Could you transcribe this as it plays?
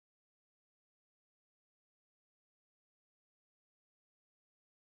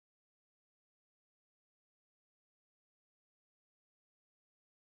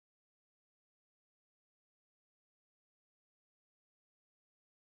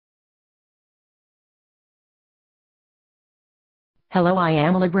Hello, I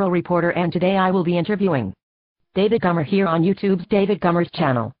am a liberal reporter and today I will be interviewing David Gummer here on YouTube's David Gummer's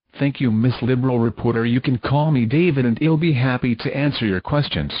channel. Thank you, Miss Liberal Reporter. You can call me David and I'll be happy to answer your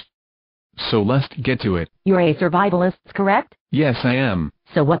questions. So let's get to it. You're a survivalist, correct? Yes, I am.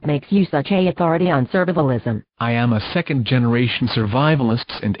 So what makes you such a authority on survivalism? I am a second-generation survivalist,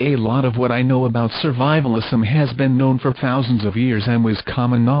 and a lot of what I know about survivalism has been known for thousands of years and was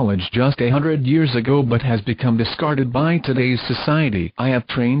common knowledge just 100 years ago but has become discarded by today's society. I have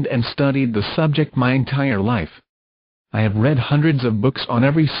trained and studied the subject my entire life. I have read hundreds of books on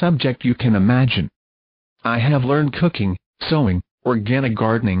every subject you can imagine. I have learned cooking, sewing, organic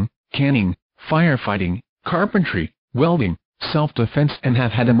gardening, canning, firefighting, carpentry, welding, self-defense, and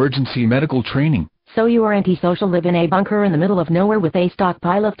have had emergency medical training. So you are antisocial, live in a bunker in the middle of nowhere with a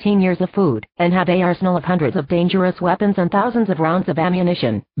stockpile of 10 years of food, and have an arsenal of hundreds of dangerous weapons and thousands of rounds of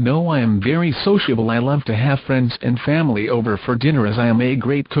ammunition. No, I am very sociable. I love to have friends and family over for dinner as I am a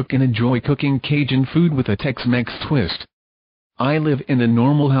great cook and enjoy cooking Cajun food with a Tex-Mex twist. I live in a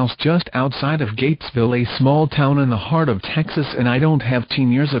normal house just outside of Gatesville, a small town in the heart of Texas, and I don't have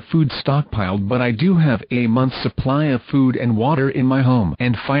 10 years of food stockpiled, but I do have a month's supply of food and water in my home,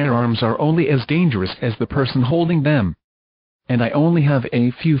 and firearms are only as dangerous as the person holding them. And I only have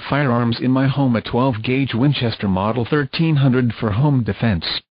a few firearms in my home: a 12-gauge Winchester Model 1300 for home defense,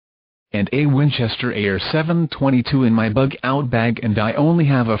 and a Winchester AR-722 in my bug-out bag, and I only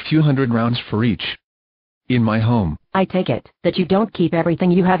have a few hundred rounds for each in my home. I take it that you don't keep everything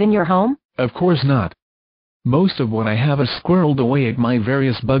you have in your home? Of course not. Most of what I have is squirreled away at my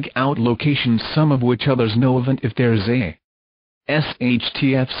various bug-out locations, some of which others know of, and if there's a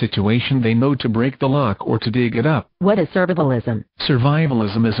SHTF situation they know to break the lock or to dig it up. What is survivalism?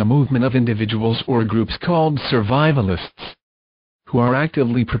 Survivalism is a movement of individuals or groups called survivalists who are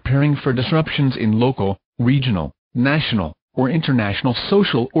actively preparing for disruptions in local, regional, national, or international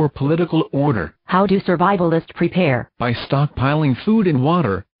social or political order. How do survivalists prepare? By stockpiling food and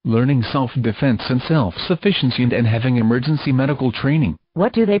water, learning self-defense and self-sufficiency, and having emergency medical training.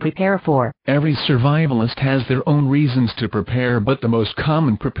 What do they prepare for? Every survivalist has their own reasons to prepare, but the most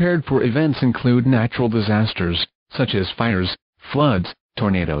common prepared for events include natural disasters, such as fires, floods,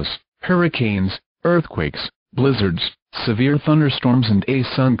 tornadoes, hurricanes, earthquakes, blizzards, severe thunderstorms, and a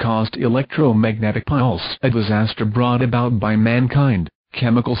sun-caused electromagnetic pulse, a disaster brought about by mankind,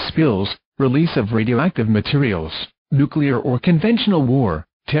 chemical spills, release of radioactive materials, nuclear or conventional war,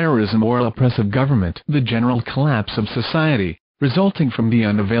 terrorism or oppressive government, the general collapse of society, resulting from the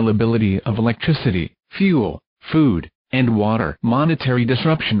unavailability of electricity, fuel, food, and water, monetary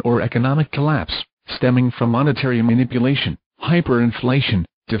disruption or economic collapse, stemming from monetary manipulation, hyperinflation,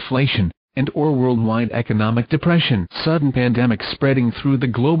 deflation, and/or worldwide economic depression, sudden pandemic spreading through the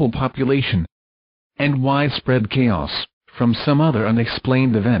global population, and widespread chaos from some other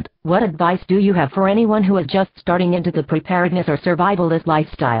unexplained event. What advice do you have for anyone who is just starting into the preparedness or survivalist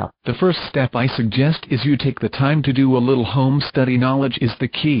lifestyle? The first step I suggest is you take the time to do a little home study. Knowledge is the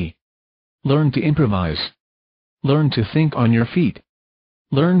key. Learn to improvise. Learn to think on your feet.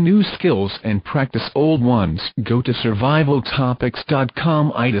 Learn new skills and practice old ones. Go to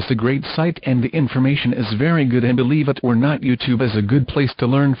survivaltopics.com. It is a great site and the information is very good, and believe it or not, YouTube is a good place to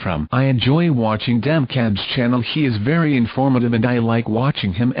learn from. I enjoy watching Damcab's channel. He is very informative and I like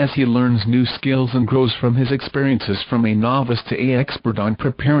watching him as he learns new skills and grows from his experiences from a novice to an expert on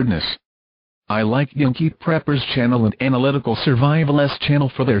preparedness. I like Yankee Prepper's channel and Analytical Survivalist channel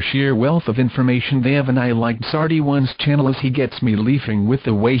for their sheer wealth of information they have, and I like Sardi1's channel as he gets me leafing with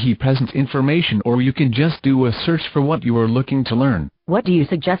the way he presents information. Or you can just do a search for what you are looking to learn. What do you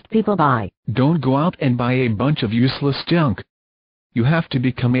suggest people buy? Don't go out and buy a bunch of useless junk. You have to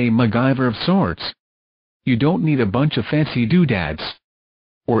become a MacGyver of sorts. You don't need a bunch of fancy doodads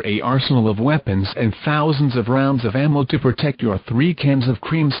or a arsenal of weapons and thousands of rounds of ammo to protect your 3 cans of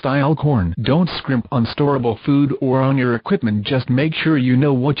cream-style corn. Don't scrimp on storable food or on your equipment. Just make sure you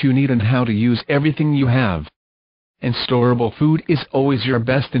know what you need and how to use everything you have. And storable food is always your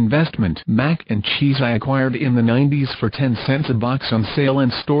best investment. Mac and cheese I acquired in the 90s for 10 cents a box on sale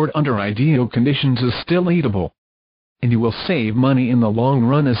and stored under ideal conditions is still eatable. And you will save money in the long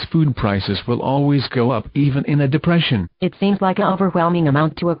run, as food prices will always go up even in a depression. It seems like an overwhelming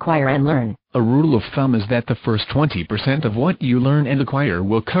amount to acquire and learn. A rule of thumb is that the first 20% of what you learn and acquire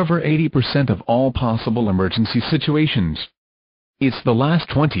will cover 80% of all possible emergency situations. It's the last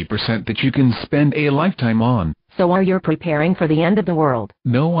 20% that you can spend a lifetime on. So are you preparing for the end of the world?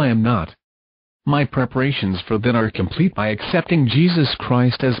 No, I am not. My preparations for that are complete by accepting Jesus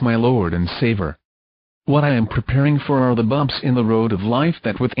Christ as my Lord and Savior. What I am preparing for are the bumps in the road of life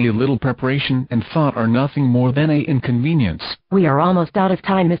that with a little preparation and thought are nothing more than an inconvenience. We are almost out of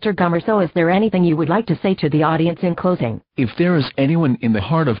time, Mr. Gummer, so is there anything you would like to say to the audience in closing? If there is anyone in the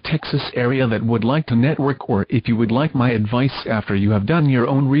heart of Texas area that would like to network, or if you would like my advice after you have done your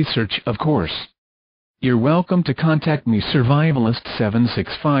own research, of course, you're welcome to contact me,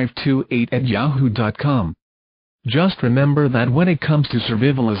 survivalist76528@yahoo.com. Just remember that when it comes to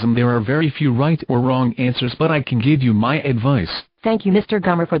survivalism there are very few right or wrong answers, but I can give you my advice. Thank you, Mr.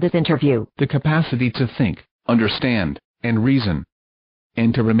 Gummer, for this interview. The capacity to think, understand, and reason,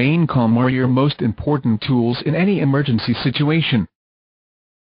 and to remain calm are your most important tools in any emergency situation.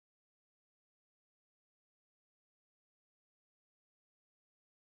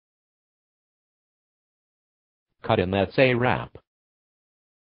 Cut, and that's a wrap.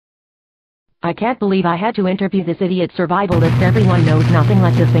 I can't believe I had to interview this idiot survivalist. Everyone knows nothing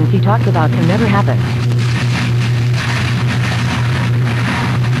like the things he talks about can never happen.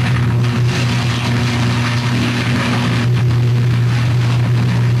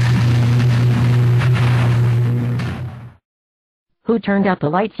 Who turned out the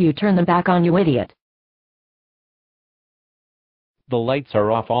lights? You turn them back on, you idiot. The lights are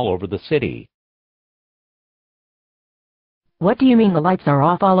off all over the city. What do you mean the lights are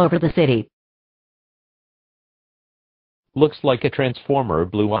off all over the city? Looks like a transformer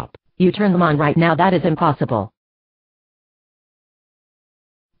blew up. You turn them on right now. That is impossible.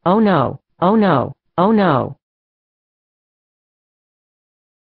 Oh no, oh no, oh no.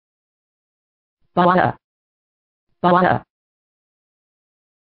 Bawada. Bawada.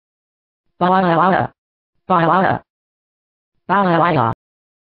 Bawada. Bawada. Bawada.